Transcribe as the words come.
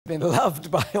been loved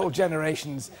by all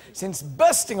generations since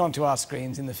bursting onto our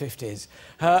screens in the 50s.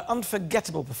 Her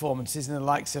unforgettable performances in the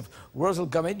likes of Worzel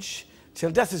Gummidge,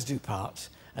 Till Death Us Do Part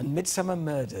and Midsummer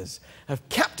Murders have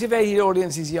captivated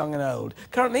audiences young and old.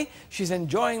 Currently, she's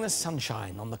enjoying the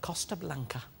sunshine on the Costa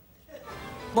Blanca.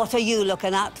 What are you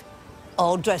looking at?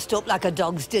 All dressed up like a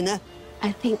dog's dinner?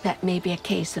 I think that may be a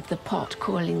case of the pot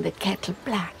calling the kettle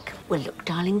black. Well, look,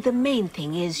 darling, the main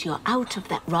thing is you're out of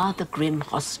that rather grim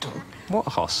hostel. What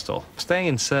hostel? Staying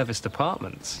in serviced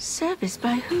apartments. Serviced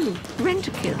by who?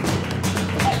 Rent-a-kill.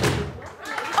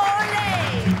 Ole!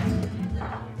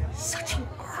 Such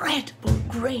incredible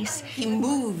grace. He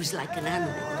moves like an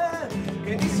animal.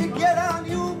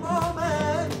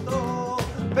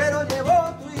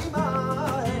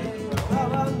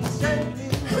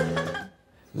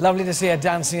 Lovely to see her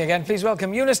dancing again. Please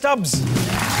welcome Stubbs.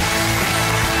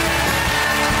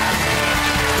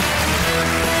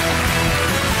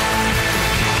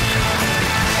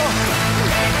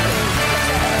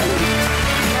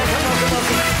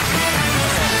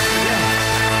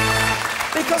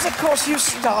 Because, of course, you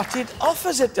started off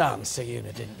as a dancer,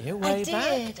 Una, didn't you, way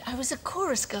back? I did. I was a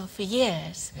chorus girl for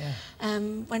years. Yeah.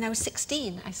 When I was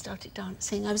 16, I started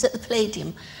dancing. I was at the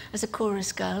Palladium as a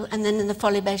chorus girl, and then in the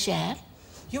Folies Bergère.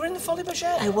 You were in the Folies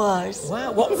Bergère? I was.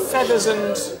 Wow, what, feathers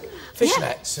and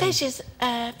fishnets?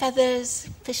 Yeah, feathers,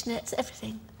 fishnets,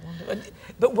 everything.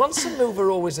 But once a mover,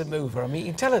 always a mover. I mean,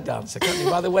 you can tell a dancer, can't you,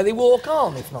 by the way they walk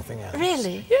on, if nothing else.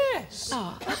 Really? Yes.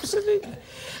 Oh. Absolutely.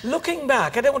 Looking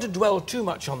back, I don't want to dwell too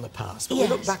much on the past, but yes.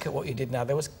 we look back at what you did now.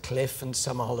 There was Cliff and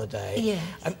Summer Holiday, yes.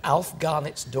 and Alf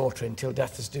Garnett's Daughter in Till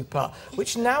Death Us Do Part,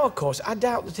 which now, of course, I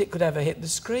doubt that it could ever hit the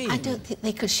screen. I don't think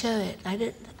they could show it. I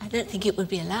don't think it would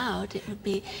be allowed. It would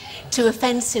be too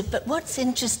offensive. But what's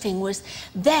interesting was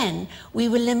then we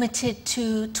were limited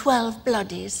to 12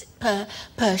 bloodies per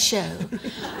show.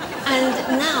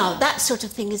 And now that sort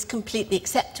of thing is completely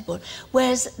acceptable.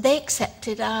 Whereas they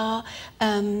accepted our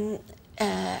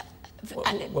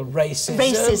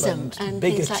racism and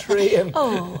bigotry. Things like that.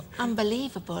 Oh,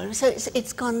 unbelievable. So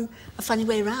it's gone a funny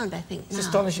way around, I think, now. It's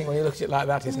astonishing when you look at it like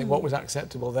that, isn't it? What was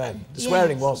acceptable then? The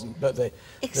swearing wasn't, but the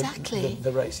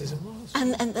racism was.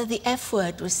 And the F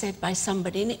word was said by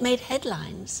somebody and it made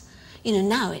headlines. You know,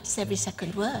 now it's every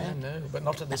second word. Yeah, no, but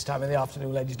not at this time in the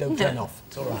afternoon, ladies. Don't turn off.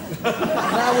 It's all right.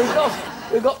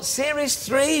 Now, we've got Series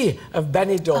 3 of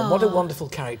Benidorm. Oh. What a wonderful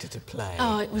character to play.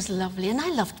 Oh, it was lovely. And I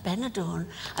loved Benidorm.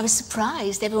 I was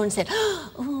surprised. Everyone said,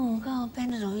 oh, God,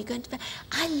 Benidorm, you're going to Benidorm.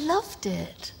 I loved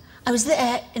it. I was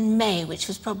there in May, which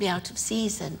was probably out of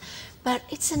season. But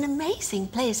it's an amazing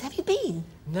place. Have you been?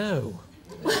 No.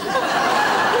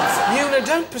 Una,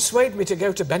 don't persuade me to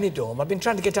go to Benidorm. I've been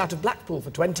trying to get out of Blackpool for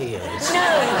 20 years.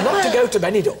 No, not to go to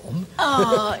Benidorm.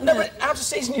 Oh, no, but out of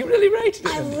season you really rated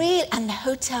it. And the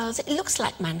hotels, it looks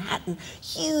like Manhattan.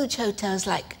 Huge hotels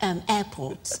like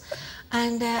airports.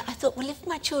 And I thought, well, if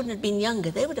my children had been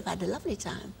younger, they would have had a lovely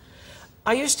time.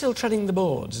 Are you still treading the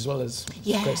boards as well as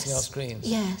gracing our screens?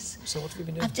 Yes. So what have you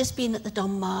been doing? I've just been at the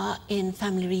Don Mar in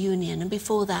Family Reunion, and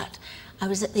before that, I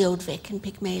was at the Old Vic in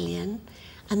Pygmalion.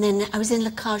 And then I was in La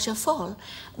Cage aux Folles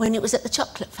when it was at the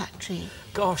chocolate factory.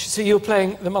 Gosh, so you were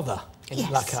playing the mother in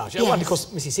La Cage? Yes. Oh, and of course,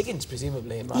 Mrs Higgins,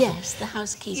 presumably. In yes, the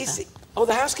housekeeper. Oh,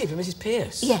 the housekeeper, Mrs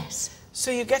Pierce? Yes.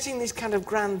 So you're getting these kind of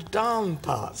grand dame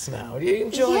parts now. Do you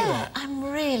enjoy that? Yeah, I'm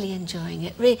really enjoying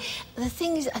it. Really. The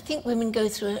thing is, I think women go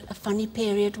through a funny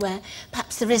period where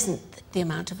perhaps there isn't the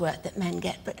amount of work that men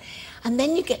get, and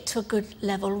then you get to a good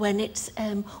level when it's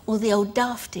all the old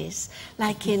dafties,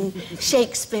 like in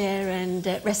Shakespeare and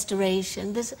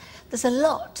Restoration. There's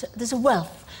a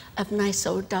wealth of nice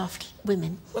old daft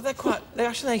women. Well, they're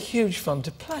actually huge fun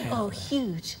to play. Oh,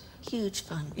 huge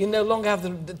fun. You no longer have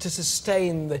to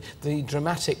sustain the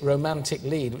dramatic, romantic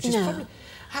lead, which is probably...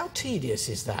 How tedious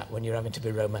is that when you're having to be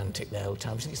romantic the whole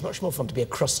time? I think it's much more fun to be a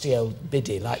crusty old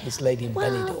biddy like this lady in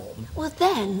Benidorm. Well,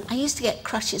 then I used to get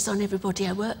crushes on everybody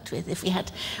I worked with if we had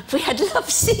love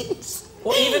scenes.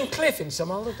 Well, even Cliff in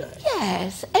Summer Holiday?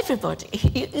 Yes, everybody.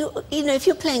 You know, if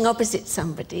you're playing opposite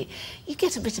somebody, you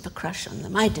get a bit of a crush on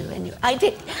them. I do, anyway. I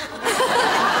did.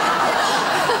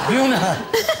 Una!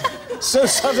 So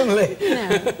suddenly.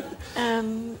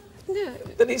 No. No.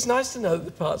 But it's nice to know that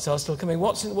the parts are still coming.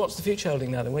 What's the future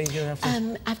holding now, then? Where are you going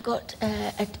after? I've got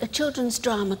a children's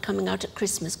drama coming out at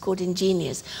Christmas called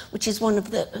Ingenious, which is one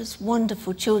of those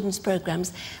wonderful children's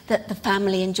programmes that the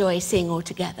family enjoy seeing all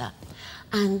together.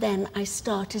 And then I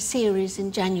start a series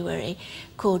in January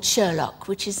called Sherlock,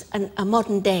 which is a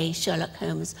modern-day Sherlock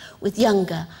Holmes with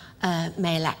younger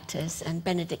male actors, and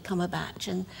Benedict Cumberbatch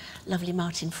and lovely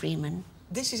Martin Freeman.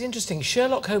 This is interesting.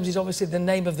 Sherlock Holmes is obviously the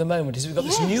name of the moment. We've got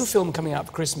this new film coming out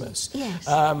for Christmas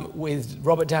with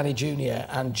Robert Downey Jr.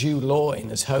 and Jude Law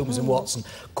in as Holmes and Watson.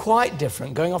 Quite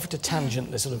different, going off at a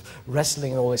tangent, the sort of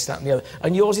wrestling and all this, that and the other.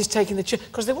 And yours is taking the...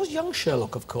 Because there was young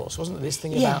Sherlock, of course, wasn't there? This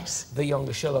thing about the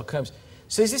younger Sherlock Holmes.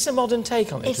 So is this a modern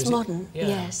take on it? It's modern,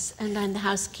 yes. And I'm the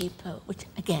housekeeper,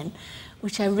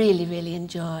 which I really, really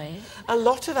enjoy. A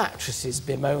lot of actresses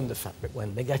bemoan the fact that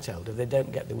when they get older, they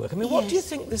don't get the work. I mean, what do you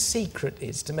think the secret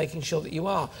is to making sure that you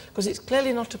are? Because it's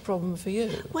clearly not a problem for you.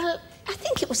 Well, I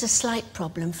think it was a slight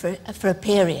problem for a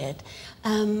period.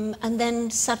 And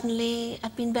then suddenly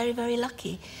I've been very, very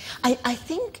lucky. I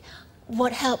think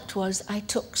what helped was I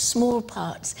took small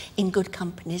parts in good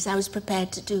companies. I was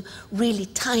prepared to do really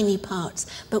tiny parts,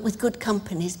 but with good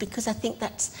companies, because I think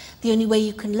that's the only way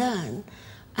you can learn.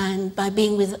 And by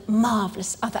being with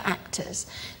marvellous other actors,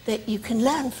 that you can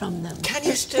learn from them. Can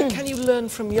you learn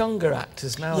from younger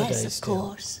actors nowadays? Yes, of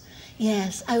course.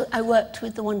 Yes, I worked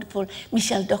with the wonderful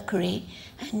Michelle Dockery,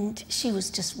 and she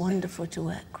was just wonderful to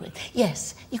work with.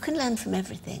 Yes, you can learn from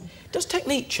everything. Does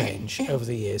technique change over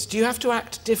the years? Do you have to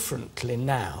act differently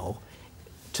now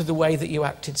to the way that you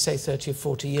acted, say, 30 or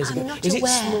 40 years ago? Is it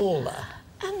smaller?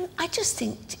 I just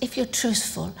think if you're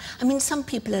truthful, I mean, some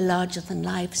people are larger than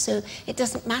life, so it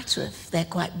doesn't matter if they're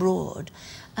quite broad.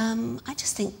 I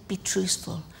just think be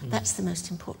truthful. That's the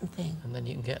most important thing. And then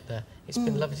you can get there. It's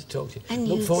been lovely to talk to you. And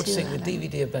look forward to seeing the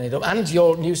DVD of Benidorm and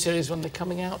your new series when they're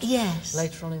coming out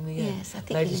later on in the year. Yes, I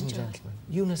think Ladies you'll and enjoy. gentlemen,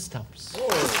 Eunice Stubbs.